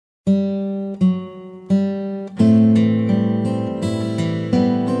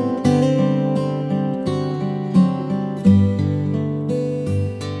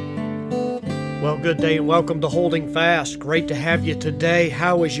good day and welcome to Holding Fast. Great to have you today.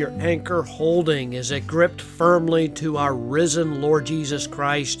 How is your anchor holding? Is it gripped firmly to our risen Lord Jesus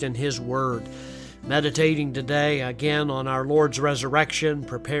Christ and His Word? Meditating today again on our Lord's resurrection,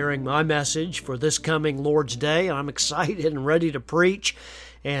 preparing my message for this coming Lord's Day. I'm excited and ready to preach,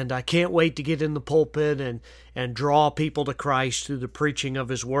 and I can't wait to get in the pulpit and draw people to Christ through the preaching of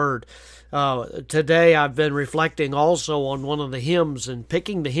His Word. Today I've been reflecting also on one of the hymns and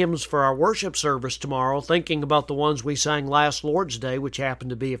picking the hymns for our worship service tomorrow, thinking about the ones we sang last Lord's Day, which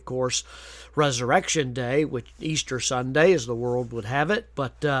happened to be, of course, Resurrection Day, which Easter Sunday, as the world would have it.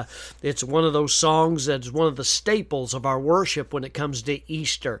 But it's one of those songs that's one of the staples of our worship when it comes to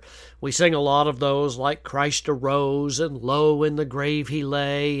Easter. We sing a lot of those, like Christ arose and lo, in the grave He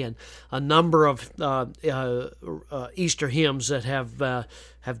lay, and a number of Easter hymns that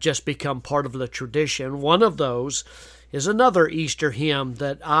have just become part of the tradition. One of those is another Easter hymn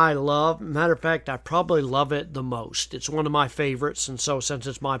that I love. Matter of fact, I probably love it the most. It's one of my favorites, and so since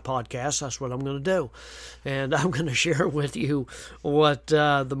it's my podcast, that's what I'm going to do. And I'm going to share with you what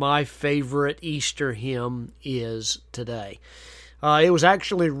my favorite Easter hymn is today. It was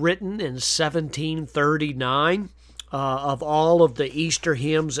actually written in 1739. Of all of the Easter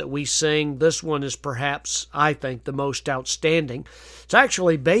hymns that we sing, this one is perhaps, I think, the most outstanding. It's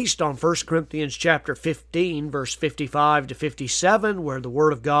actually based on 1 Corinthians chapter 15, verse 55 to 57, where the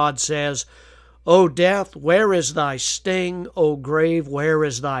Word of God says, O death, where is thy sting? O grave, where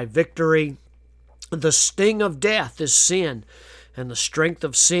is thy victory? The sting of death is sin, and the strength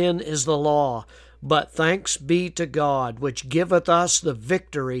of sin is the law. But thanks be to God, which giveth us the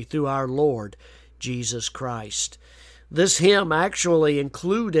victory through our Lord Jesus Christ. This hymn actually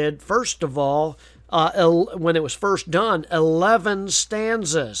included, first of all, when it was first done, 11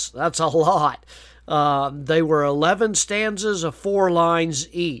 stanzas. That's a lot. They were 11 stanzas of 4 lines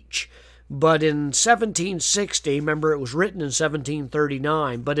each. But in 1760, remember it was written in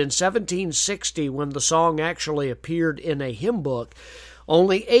 1739, but in 1760, when the song actually appeared in a hymn book,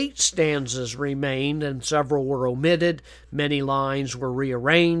 only 8 stanzas remained and several were omitted. Many lines were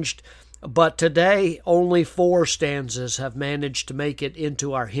rearranged. But today, only 4 stanzas have managed to make it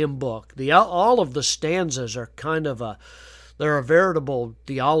into our hymn book. All of the stanzas are they're a veritable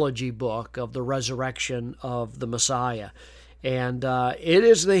theology book of the resurrection of the Messiah. And it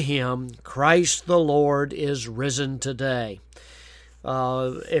is the hymn, Christ the Lord is risen today.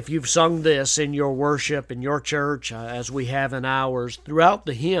 If you've sung this in your worship, in your church, as we have in ours, throughout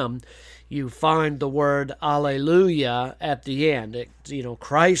the hymn, you find the word Alleluia at the end.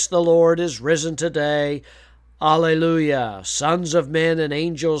 Christ the Lord is risen today. Alleluia. Sons of men and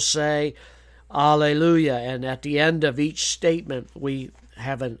angels say, Alleluia. And at the end of each statement, we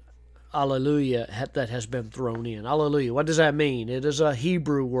have an Alleluia that has been thrown in. Alleluia. What does that mean? It is a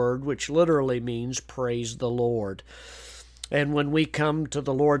Hebrew word which literally means praise the Lord. And when we come to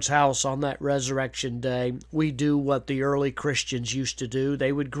the Lord's house on that resurrection day, we do what the early Christians used to do.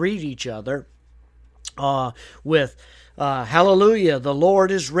 They would greet each other with Hallelujah, the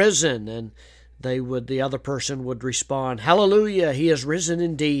Lord is risen. And the other person would respond, Hallelujah, He is risen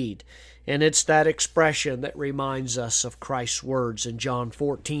indeed. And it's that expression that reminds us of Christ's words in John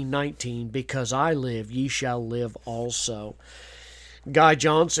 14:19, because I live, ye shall live also. Guy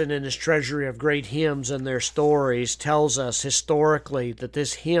Johnson, in his Treasury of Great Hymns and Their Stories, tells us historically that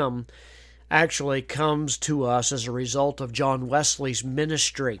this hymn actually comes to us as a result of John Wesley's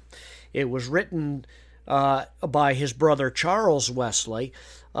ministry. It was written by his brother Charles Wesley.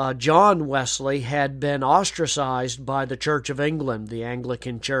 John Wesley had been ostracized by the Church of England, the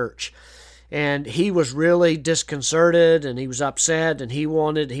Anglican Church. And he was really disconcerted, and he was upset, and he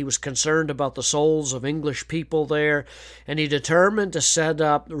was concerned about the souls of English people there, and he determined to set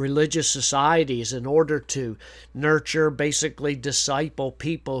up religious societies in order to nurture, basically disciple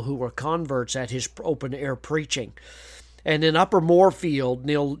people who were converts at his open-air preaching. And in Upper Moorfield,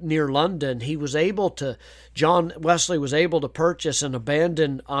 near London, John Wesley was able to purchase an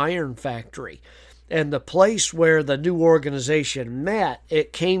abandoned iron factory. And the place where the new organization met,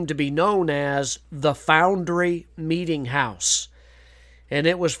 it came to be known as the Foundry Meeting House. And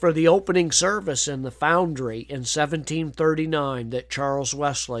it was for the opening service in the Foundry in 1739 that Charles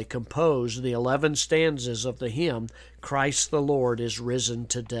Wesley composed the 11 stanzas of the hymn, Christ the Lord is risen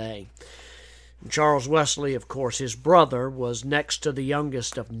today. And Charles Wesley, of course, his brother, was next to the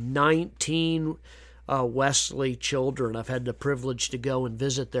youngest of 19 Wesley children. I've had the privilege to go and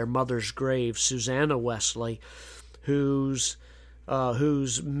visit their mother's grave, Susanna Wesley, whose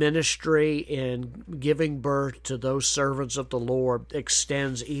ministry in giving birth to those servants of the Lord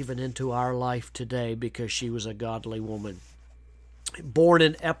extends even into our life today because she was a godly woman. Born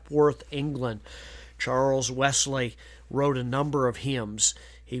in Epworth, England, Charles Wesley wrote a number of hymns.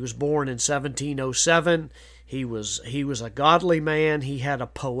 He was born in 1707. He was a godly man. He had a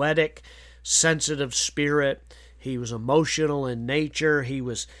poetic, sensitive spirit. He was emotional in nature.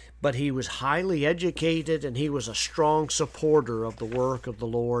 But he was highly educated, and he was a strong supporter of the work of the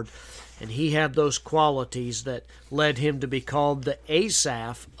Lord. And he had those qualities that led him to be called the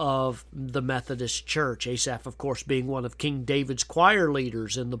Asaph of the Methodist Church. Asaph, of course, being one of King David's choir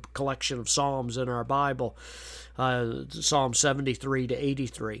leaders in the collection of Psalms in our Bible, Psalm 73 to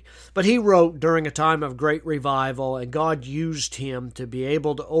 83. But he wrote during a time of great revival, and God used him to be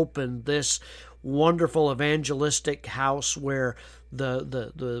able to open this wonderful evangelistic house where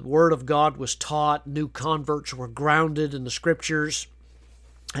the Word of God was taught, new converts were grounded in the Scriptures.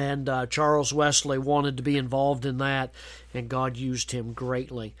 And Charles Wesley wanted to be involved in that, and God used him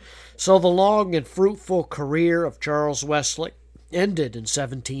greatly. So the long and fruitful career of Charles Wesley ended in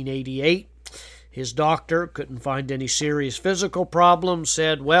 1788. His doctor couldn't find any serious physical problems,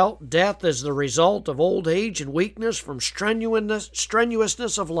 said, well, death is the result of old age and weakness from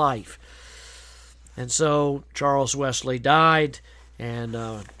strenuousness of life. And so Charles Wesley died and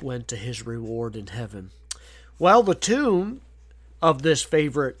went to his reward in heaven. Well, the tune of this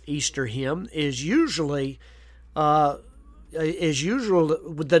favorite Easter hymn is usually sung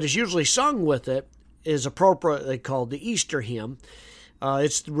with it is appropriately called the Easter hymn.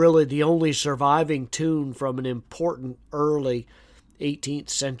 It's really the only surviving tune from an important early 18th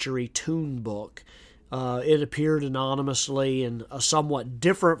century tune book. It appeared anonymously in a somewhat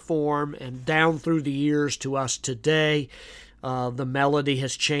different form, and down through the years to us today, the melody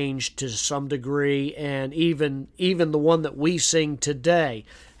has changed to some degree, and even the one that we sing today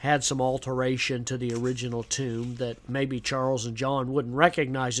had some alteration to the original tune that maybe Charles and John wouldn't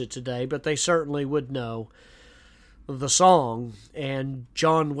recognize it today, but they certainly would know the song, and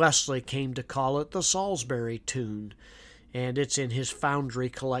John Wesley came to call it the Salisbury tune, and it's in his Foundry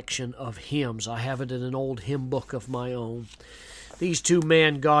collection of hymns. I have it in an old hymn book of my own. These two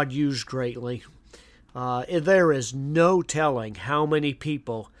men God used greatly. There is no telling how many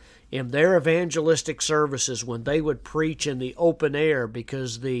people in their evangelistic services, when they would preach in the open air,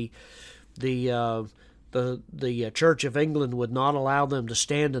 because the Church of England would not allow them to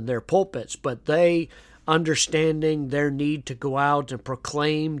stand in their pulpits, but they, understanding their need to go out and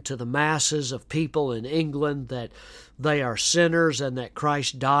proclaim to the masses of people in England that they are sinners and that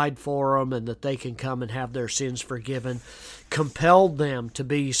Christ died for them and that they can come and have their sins forgiven, compelled them to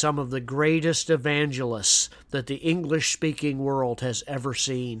be some of the greatest evangelists that the English-speaking world has ever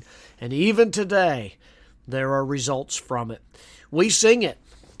seen. And even today, there are results from it. We sing it.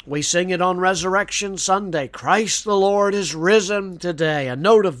 We sing it on Resurrection Sunday. Christ the Lord is risen today. A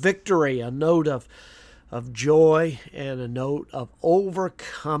note of victory, a note of joy, and a note of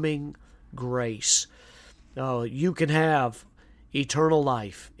overcoming grace. You can have eternal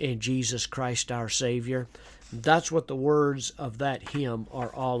life in Jesus Christ our Savior. That's what the words of that hymn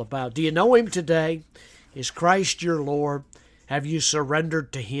are all about. Do you know Him today? Is Christ your Lord? Have you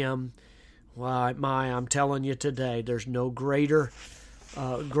surrendered to Him? Well, I'm telling you today, there's no greater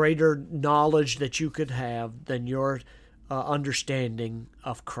knowledge that you could have than your understanding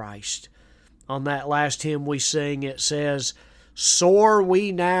of Christ. On that last hymn we sing, it says, "Soar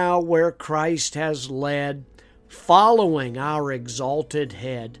we now where Christ has led, following our exalted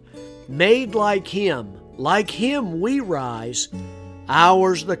head. Made like Him we rise.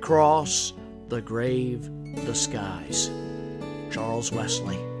 Ours the cross, the grave, the skies." Charles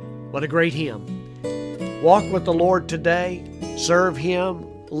Wesley. What a great hymn. Walk with the Lord today. Serve Him.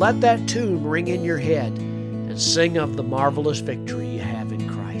 Let that tune ring in your head and sing of the marvelous victory you have in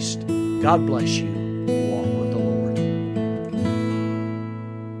Christ. God bless you.